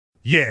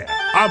Yeah,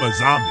 I'm a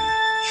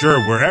zombie. Sure,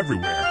 we're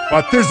everywhere,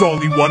 but there's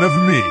only one of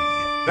me.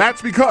 That's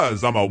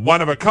because I'm a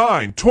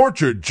one-of-a-kind,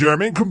 tortured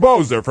German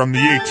composer from the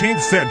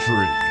 18th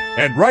century.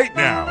 And right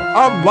now,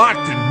 I'm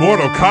locked in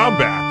Mortal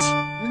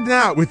Kombat.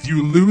 Not with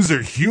you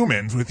loser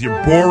humans with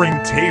your boring,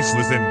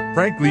 tasteless, and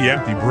frankly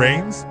empty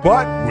brains,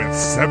 but with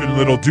 7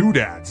 little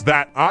doodads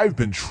that I've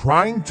been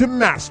trying to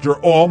master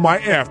all my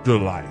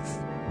afterlife.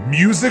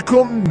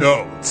 Musical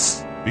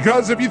notes.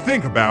 Because if you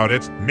think about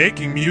it,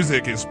 making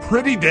music is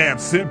pretty damn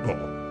simple.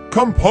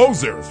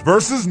 Composers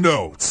versus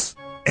notes.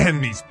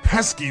 And these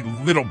pesky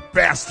little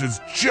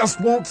bastards just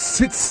won't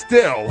sit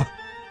still.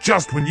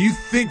 Just when you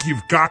think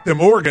you've got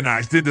them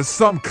organized into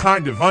some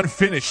kind of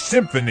unfinished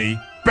symphony,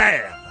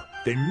 bam!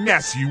 They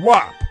mess you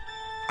up.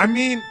 I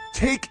mean,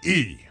 take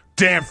E.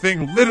 Damn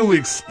thing literally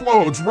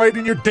explodes right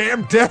in your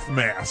damn death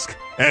mask.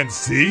 And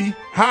see?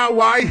 How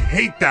I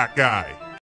hate that guy.